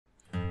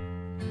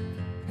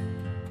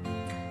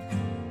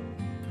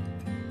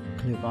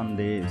Click on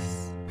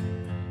this.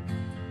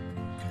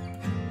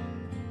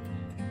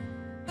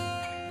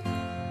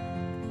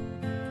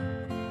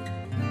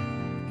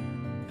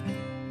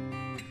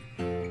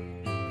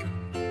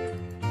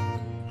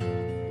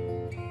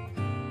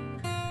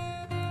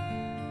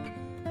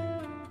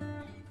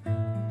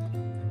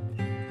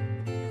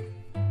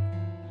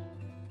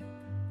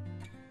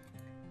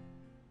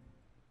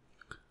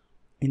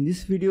 In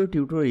this video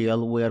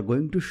tutorial, we are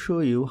going to show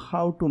you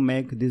how to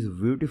make this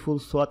beautiful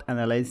SWOT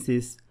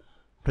analysis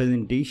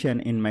presentation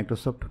in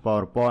Microsoft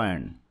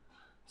PowerPoint.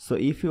 So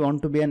if you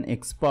want to be an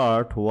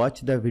expert, watch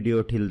the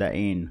video till the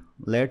end.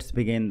 Let's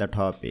begin the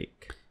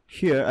topic.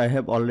 Here I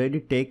have already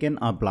taken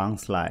a blank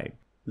slide.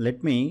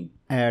 Let me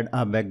add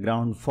a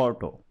background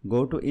photo.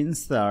 Go to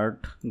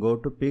insert, go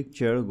to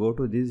picture, go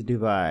to this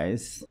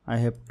device. I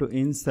have to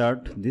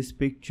insert this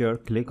picture,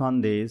 click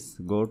on this,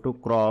 go to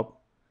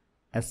crop,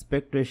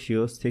 aspect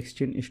ratio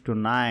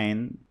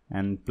 16:9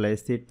 and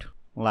place it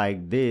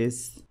like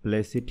this.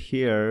 Place it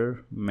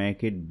here,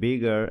 make it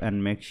bigger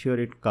and make sure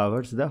it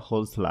covers the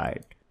whole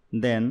slide.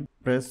 Then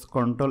press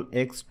Ctrl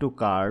X to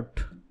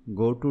cart,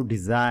 go to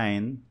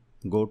design,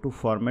 go to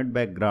format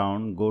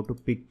background, go to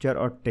picture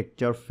or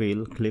texture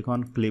fill, click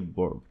on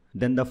clipboard.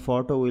 Then the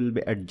photo will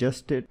be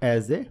adjusted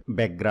as a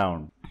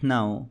background.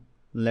 Now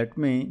let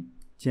me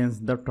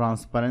change the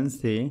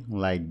transparency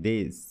like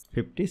this,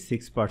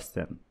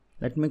 56%.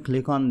 Let me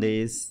click on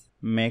this,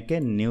 make a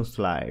new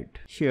slide.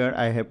 Here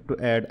I have to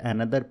add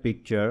another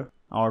picture.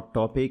 Our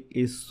topic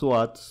is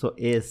SWOT, so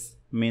S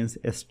means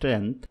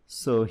strength.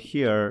 So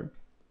here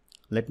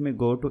let me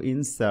go to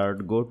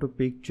insert, go to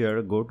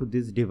picture, go to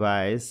this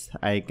device.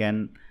 I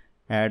can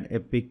add a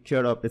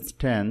picture of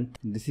strength.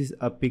 This is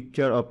a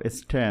picture of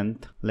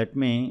strength. Let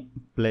me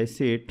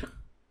place it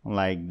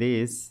like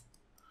this.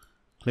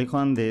 Click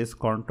on this,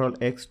 Ctrl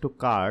X to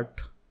cart.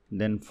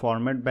 Then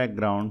format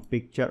background,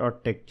 picture or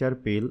texture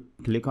fill,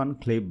 click on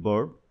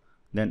clipboard.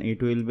 Then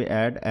it will be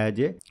add as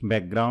a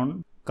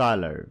background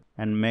color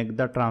and make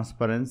the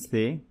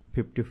transparency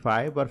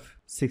 55 or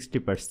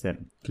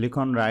 60%. Click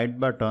on right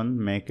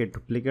button, make a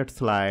duplicate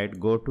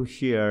slide, go to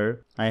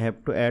here. I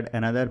have to add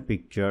another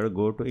picture,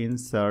 go to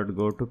insert,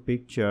 go to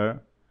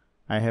picture.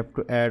 I have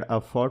to add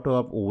a photo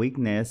of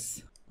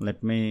weakness.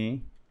 Let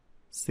me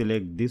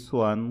select this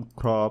one,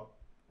 crop,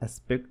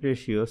 aspect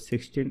ratio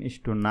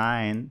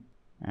 16:9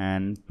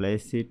 and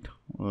place it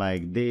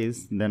like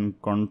this. Then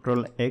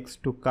Ctrl X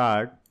to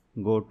cart,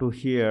 go to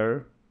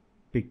here,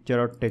 picture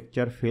or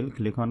texture fill,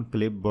 click on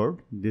clipboard.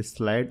 This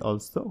slide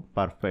also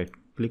perfect.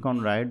 Click on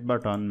right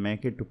button,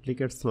 make a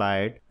duplicate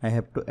slide. I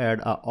have to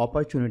add a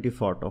opportunity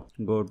photo.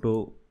 Go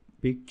to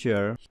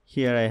picture.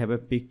 Here I have a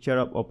picture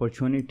of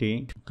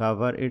opportunity.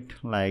 Cover it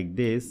like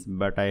this,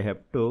 but I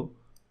have to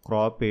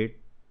crop it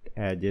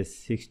as a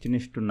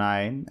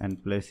 16:9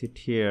 and place it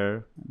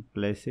here and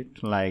place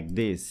it like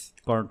this.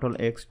 Ctrl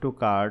X to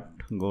cart,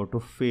 go to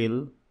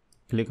fill,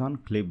 click on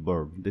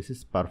clipboard. This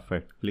is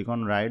perfect. Click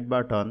on right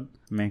button,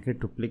 make a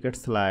duplicate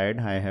slide.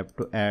 I have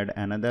to add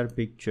another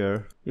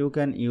picture. You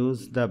can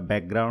use the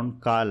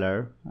background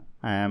color.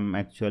 I am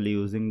actually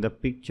using the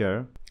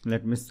picture.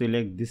 Let me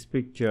select this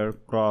picture,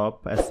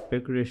 crop,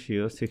 aspect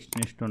ratio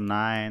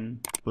 16:9,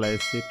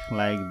 place it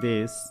like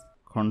this.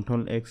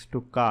 Ctrl X to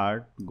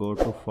cart, go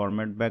to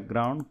format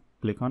background,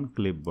 click on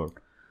clipboard.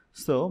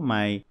 So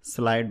my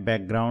slide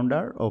background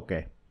are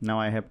okay. Now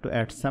I have to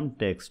add some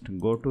text.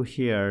 Go to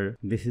here,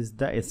 this is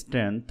the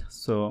strength.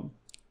 So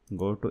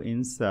go to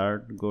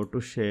insert, go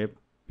to shape,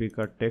 pick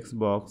a text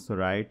box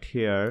right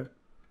here,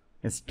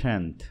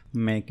 strength.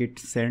 Make it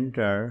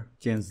center,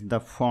 change the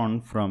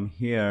font from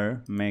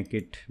here, make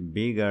it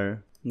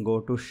bigger. Go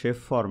to shape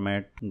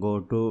format,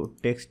 go to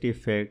text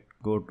effect,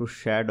 go to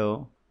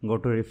shadow, go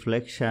to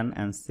reflection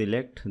and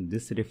select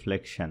this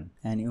reflection,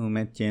 and you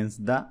may change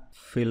the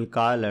fill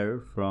color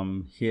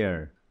from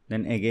here.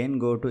 Then again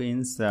go to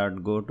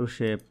insert, go to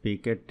shape,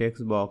 pick a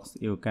text box.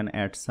 You can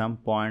add some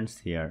points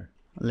here.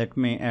 Let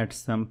me add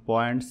some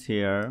points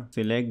here.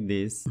 Select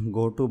this,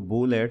 go to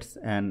bullets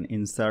and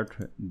insert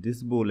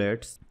these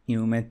bullets.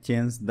 You may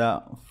change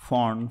the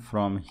font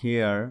from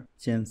here,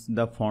 change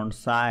the font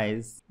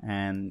size,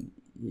 and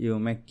you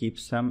may keep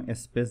some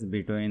space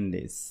between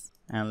this.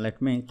 And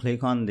let me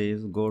click on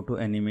this, go to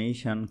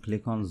animation,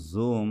 click on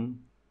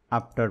zoom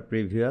after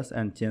previous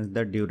and change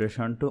the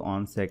duration to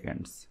 1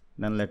 seconds.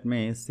 Then let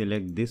me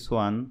select this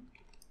one,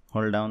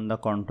 hold down the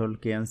Ctrl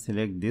key and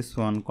select this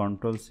one,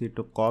 Ctrl C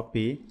to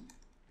copy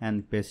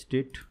and paste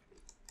it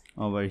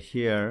over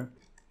here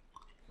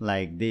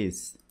like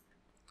this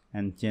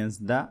and change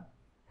the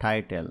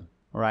title.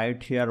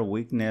 Right here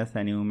weakness,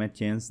 and you may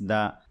change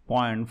the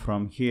point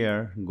from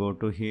here. Go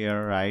to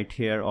here, right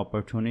here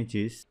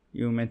opportunities.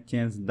 You may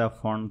change the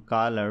font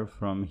color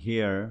from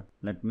here.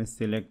 Let me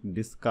select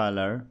this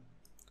color.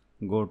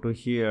 Go to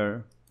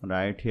here,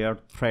 right here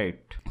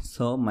threat.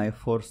 So my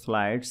 4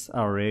 slides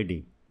are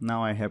ready.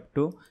 Now I have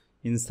to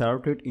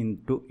insert it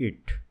into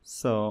it.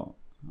 So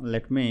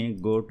let me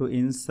go to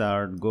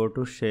insert, go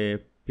to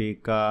shape,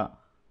 pick a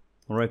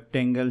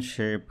rectangle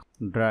shape,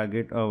 drag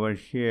it over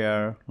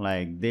here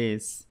like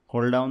this.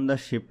 Hold down the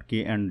shift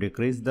key and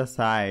decrease the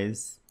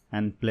size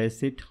and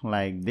place it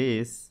like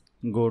this.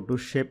 Go to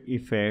shape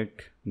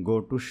effect,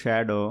 go to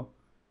shadow,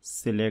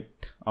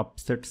 select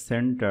offset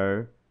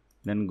center,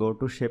 then go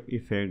to shape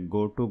effect,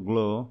 go to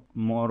glow,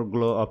 more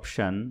glow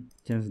option,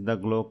 change the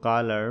glow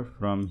color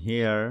from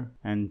here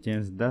and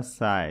change the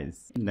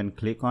size. Then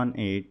click on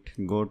it,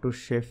 go to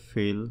shape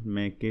fill,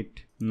 make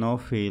it no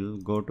fill,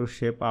 go to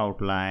shape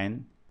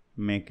outline,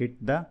 make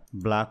it the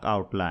black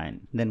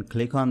outline. Then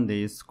click on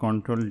this,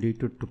 Ctrl D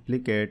to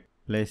duplicate,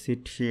 place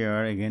it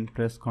here, again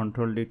press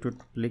Ctrl D to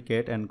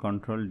duplicate and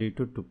Ctrl D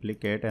to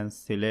duplicate and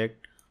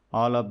select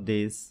all of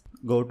this.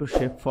 Go to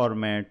shape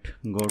format,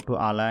 go to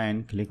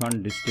align, click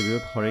on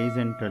distribute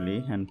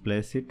horizontally and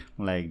place it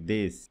like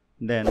this.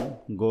 Then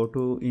go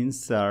to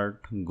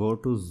insert, go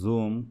to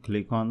zoom,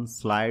 click on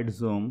slide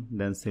zoom,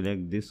 then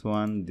select this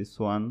one, this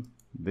one,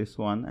 this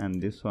one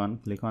and this one,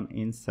 click on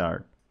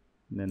insert,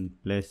 then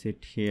place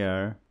it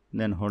here,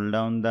 then hold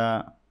down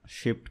the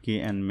shift key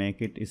and make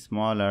it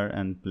smaller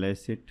and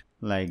place it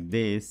like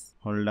this.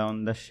 Hold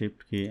down the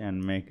shift key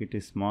and make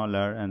it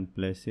smaller and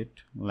place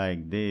it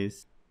like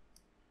this.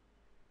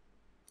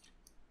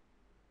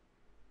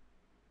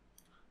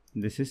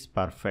 This is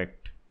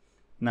perfect.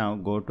 Now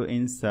go to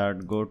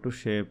insert, go to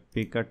shape,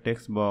 pick a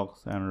text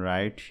box and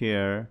write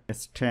here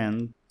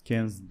strength,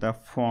 change the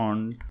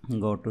font,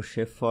 go to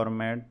shape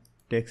format,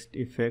 text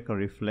effect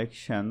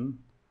reflection.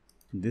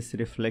 This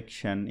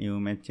reflection you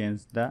may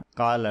change the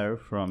color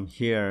from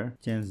here,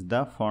 change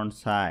the font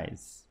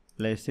size,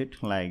 place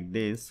it like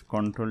this,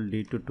 Ctrl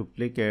D to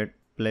duplicate,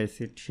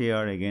 place it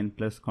here, again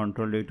press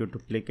Ctrl D to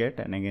duplicate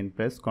and again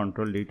press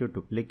Ctrl D to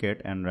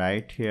duplicate and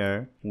write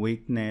here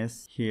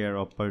weakness, here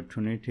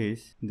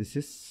opportunities. This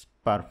is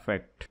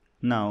perfect.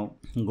 Now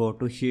go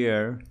to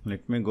here,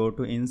 let me go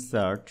to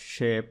insert,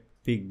 shape,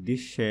 pick this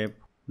shape,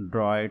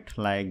 draw it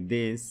like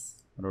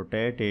this,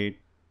 rotate it,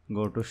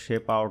 go to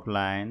shape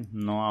outline,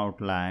 no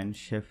outline,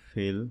 shape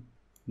fill,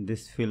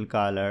 this fill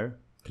color,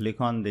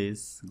 click on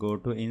this, go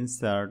to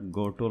insert,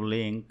 go to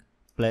link,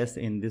 place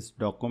in this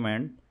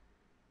document,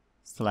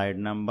 slide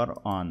number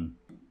on,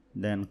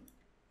 then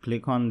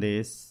click on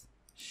this,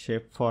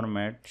 shape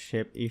format,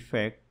 shape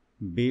effect,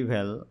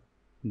 bevel,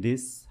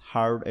 this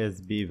hard as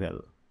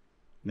bevel,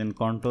 then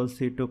Ctrl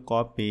C to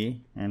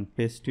copy and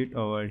paste it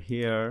over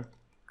here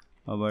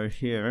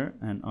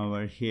and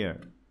over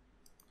here.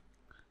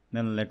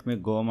 Then let me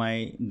go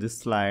this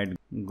slide,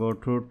 go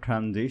to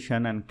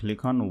transition and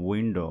click on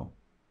window.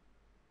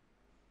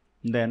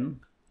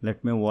 Then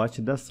let me watch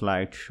the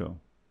slideshow.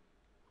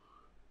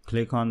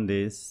 Click on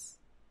this.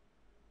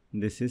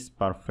 This is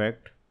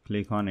perfect.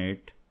 Click on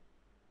it.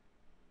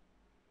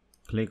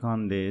 Click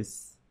on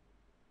this.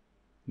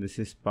 This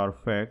is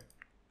perfect.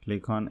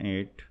 Click on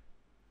it.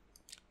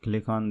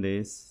 Click on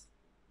this.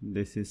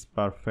 This is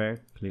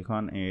perfect. Click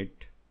on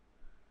it.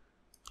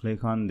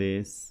 Click on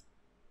this.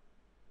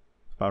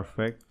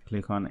 Perfect.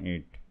 Click on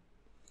it.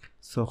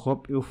 So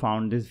hope you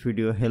found this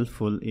video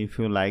helpful. If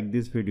you like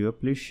this video,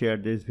 please share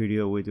this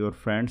video with your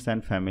friends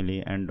and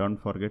family and don't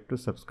forget to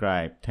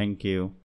subscribe. Thank you.